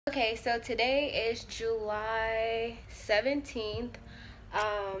Okay, so today is July 17th,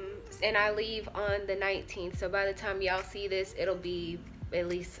 and I leave on the 19th. So by the time y'all see this, it'll be at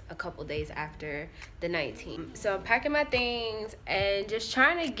least a couple days after the 19th. So I'm packing my things and just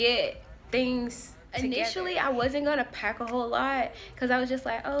trying to get things together. Initially, I wasn't gonna pack a whole lot because I was just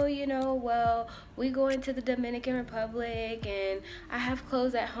like, oh, you know, well, we going to the Dominican Republic and I have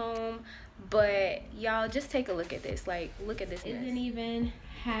clothes at home. But y'all, just take a look at this. Like, look at this. Isn't even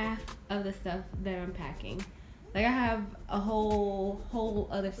half of the stuff that I'm packing. Like, I have a whole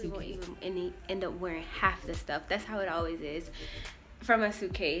other suitcase. And end up wearing half the stuff. That's how it always is from a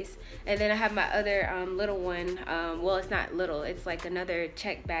suitcase. And then I have my other little one. Well, it's not little, it's like another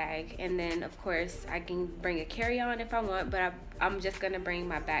check bag. And then of course I can bring a carry-on if I want, but I'm just gonna bring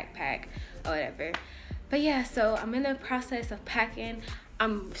my backpack or whatever. But yeah, so I'm in the process of packing.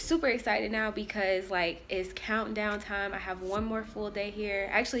 I'm super excited now because like it's countdown time. I have one more full day here,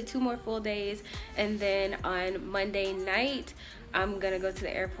 actually 2 more full days, and then on Monday night I'm gonna go to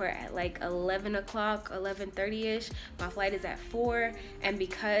the airport at like 11 o'clock, 11:30ish. My flight is at 4, and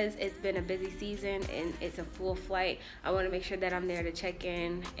because it's been a busy season and it's a full flight, I want to make sure that I'm there to check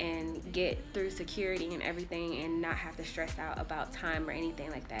in and get through security and everything and not have to stress out about time or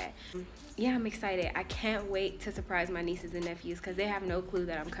anything like that. Yeah, I'm excited. I can't wait to surprise my nieces and nephews because they have no clue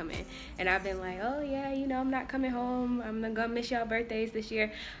that I'm coming. And I've been like, oh yeah, you know, I'm not coming home. I'm gonna miss y'all birthdays this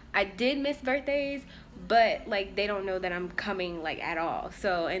year. I did miss birthdays, but like they don't know that I'm coming like at all.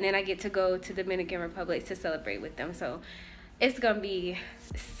 So, and then I get to go to Dominican Republic to celebrate with them. So it's gonna be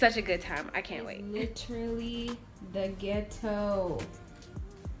such a good time. I can't wait. Literally the ghetto.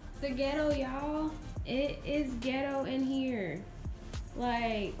 The ghetto, y'all. It is ghetto in here.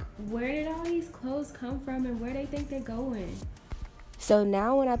 Like, where did all these clothes come from and where they think they're going? So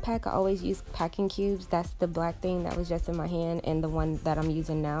now when I pack, I always use packing cubes. That's the black thing that was just in my hand and the one that I'm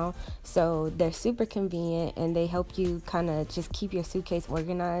using now. So they're super convenient and they help you kind of just keep your suitcase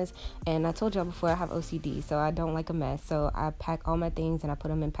organized. And I told y'all before, I have OCD, so I don't like a mess. So I pack all my things and I put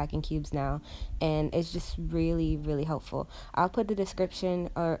them in packing cubes now. And it's just really, really helpful. I'll put the description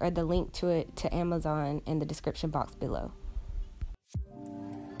or the link to it to Amazon in the description box below.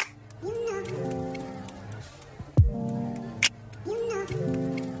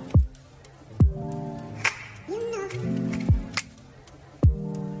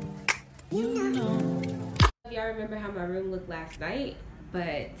 Y'all remember how my room looked last night,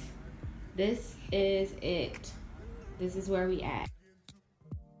 but this is it. This is where we at.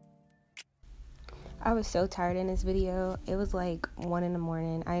 I was so tired in this video. It was like 1 in the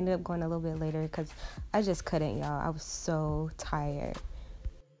morning. I ended up going a little bit later because I just couldn't, y'all. I was so tired.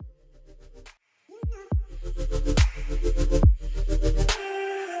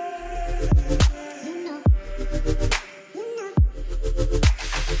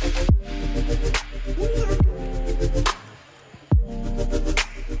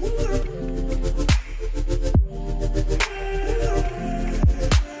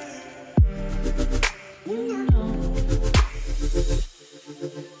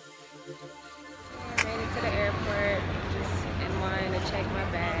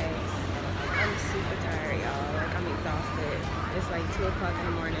 It's like 2 o'clock in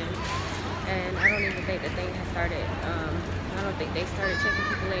the morning, and I don't even think the thing has started. I don't think they started checking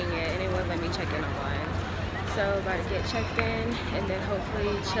people in yet, and they won't let me check in online. So about to get checked in, and then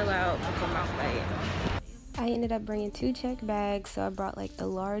hopefully chill out before my flight. I ended up bringing 2 check bags, so I brought like the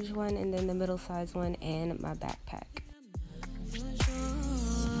large one and then the middle-sized one and my backpack.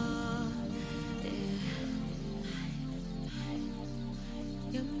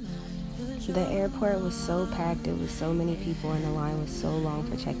 The airport was so packed, it was so many people, and the line was so long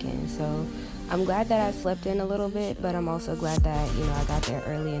for check-in. So I'm glad that I slept in a little bit, but I'm also glad that, you know, I got there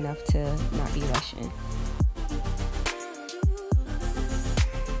early enough to not be rushing.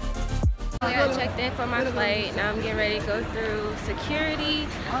 I got checked in for my flight. Now I'm getting ready to go through security,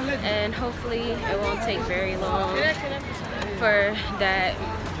 and hopefully it won't take very long for that,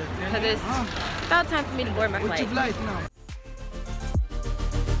 because it's about time for me to board my flight.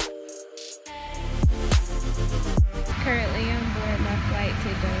 Currently I'm boarding my flight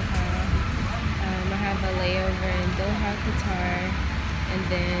to Doha. I have a layover in Doha, Qatar, and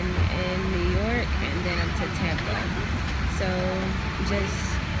then in New York, and then I'm to Tampa. So just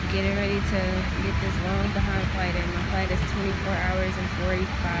getting ready to get this long behind flight in. My flight is 24 hours and 45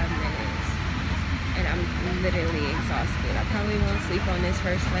 minutes. And I'm literally exhausted. I probably won't sleep on this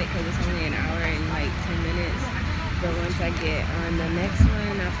first flight because it's only an hour and like 10 minutes. But once I get on the next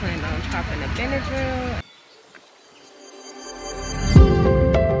one, I plan on dropping a Benadryl.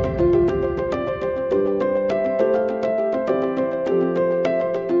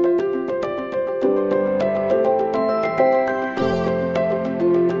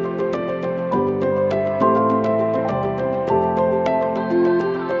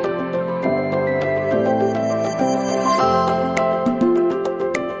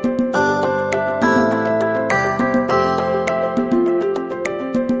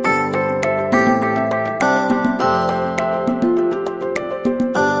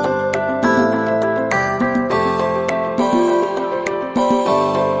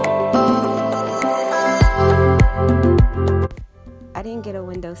 didn't get a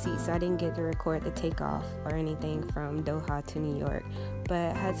window seat, so I didn't get to record the takeoff or anything from Doha to New York.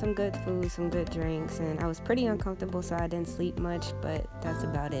 But I had some good food, some good drinks, and I was pretty uncomfortable, so I didn't sleep much, but that's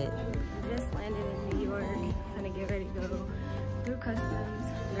about it. I just landed in New York. I'm gonna get ready to go through customs,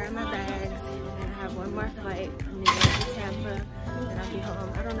 grab my bags, and I have one more flight from New York to Tampa, and I'll be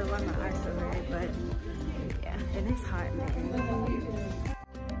home. I don't know why my eyes so red, but yeah, and it's hot, man.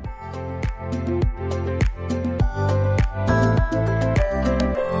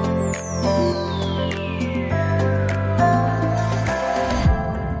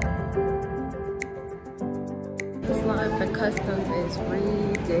 This line for customs is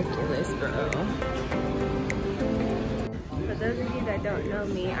ridiculous, bro. For those of you that don't know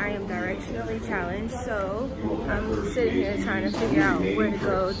me, I am directionally challenged, so I'm sitting here trying to figure out where to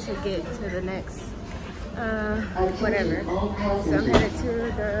go to get to the next whatever. So I'm headed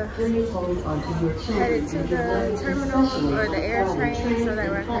to the terminal or the air train so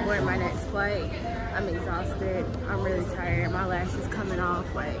that I can board my next flight. I'm exhausted. I'm really tired. My lash is coming off.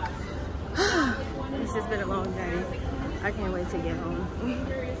 Like, it's just been a long journey. I can't wait to get home.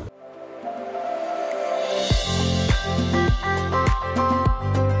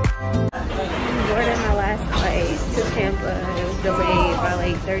 Boarded my last flight to Tampa. It was delayed by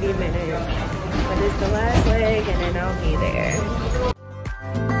like 30 minutes. But it's the last leg and then I'll be there.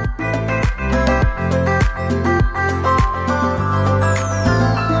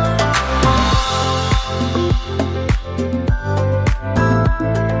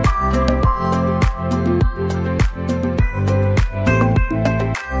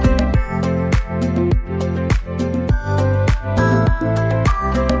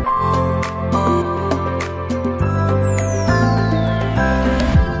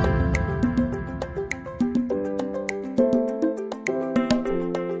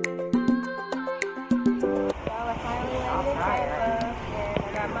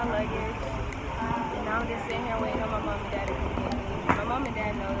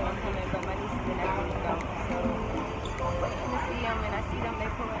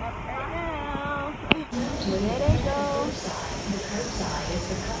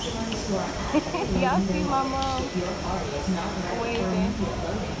 Y'all see my mom waving.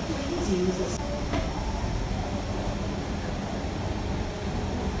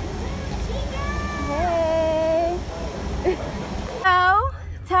 Hey. So,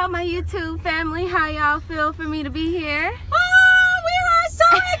 tell my YouTube family how y'all feel for me to be here. Oh, we are so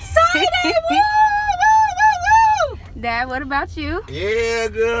excited! Woo, woo, woo, woo. Dad, what about you? Yeah,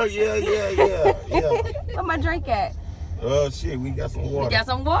 girl. Yeah. Where my drink at? Oh, shit, we got some water. We got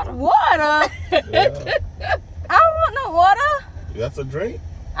some water. Water? Yeah. I don't want no water. That's a drink?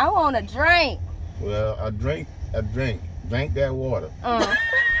 I want a drink. Well, a drink. Drink that water.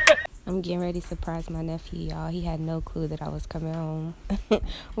 I'm getting ready to surprise my nephew, y'all. He had no clue that I was coming home. I'm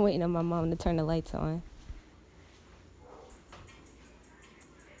waiting on my mom to turn the lights on.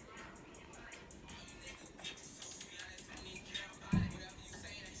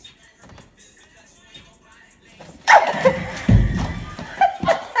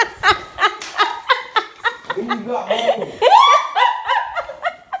 Who you got home?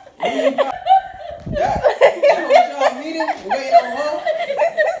 Who you got? That what y'all meeting? Waiting on her?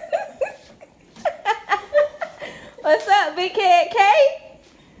 What's up, Big Head K?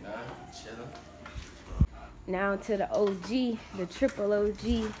 Nah, chillin'. Now to the OG, the triple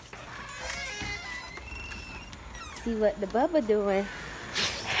OG. See what the Bubba doing.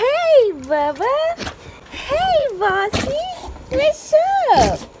 Hey, Bubba. Hey, Bossy. What's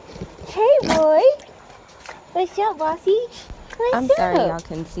up? Hey, boy. What's up, Bossy? I'm sorry y'all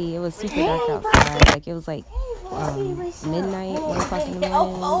couldn't see. It was super dark outside. Like, it was like midnight, 1 o'clock in the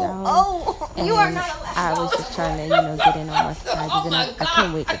morning. You are not allowed. I was just trying to, get in on my surprises. And I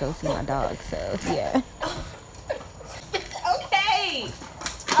can't wait to go see my dog. So, yeah. Okay.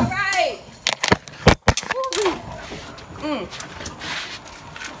 All right.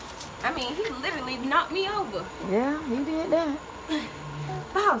 I mean, he literally knocked me over. Yeah, he did that.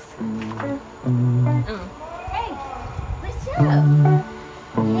 Boss. Hey, what's up?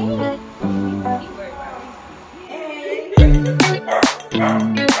 Hey.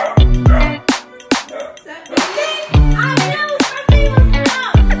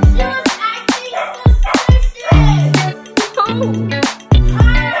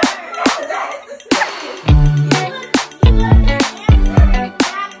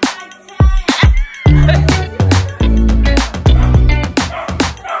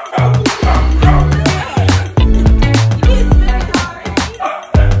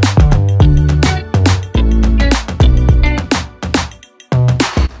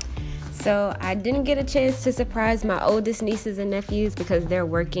 So I didn't get a chance to surprise my oldest nieces and nephews because they're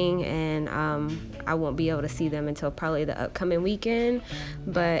working, and I won't be able to see them until probably the upcoming weekend.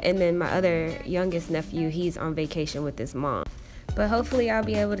 And then my other youngest nephew, he's on vacation with his mom. But hopefully I'll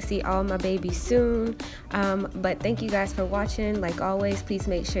be able to see all my babies soon. But thank you guys for watching. Like always, please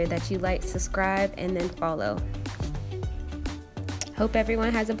make sure that you like, subscribe, and then follow. Hope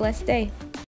everyone has a blessed day.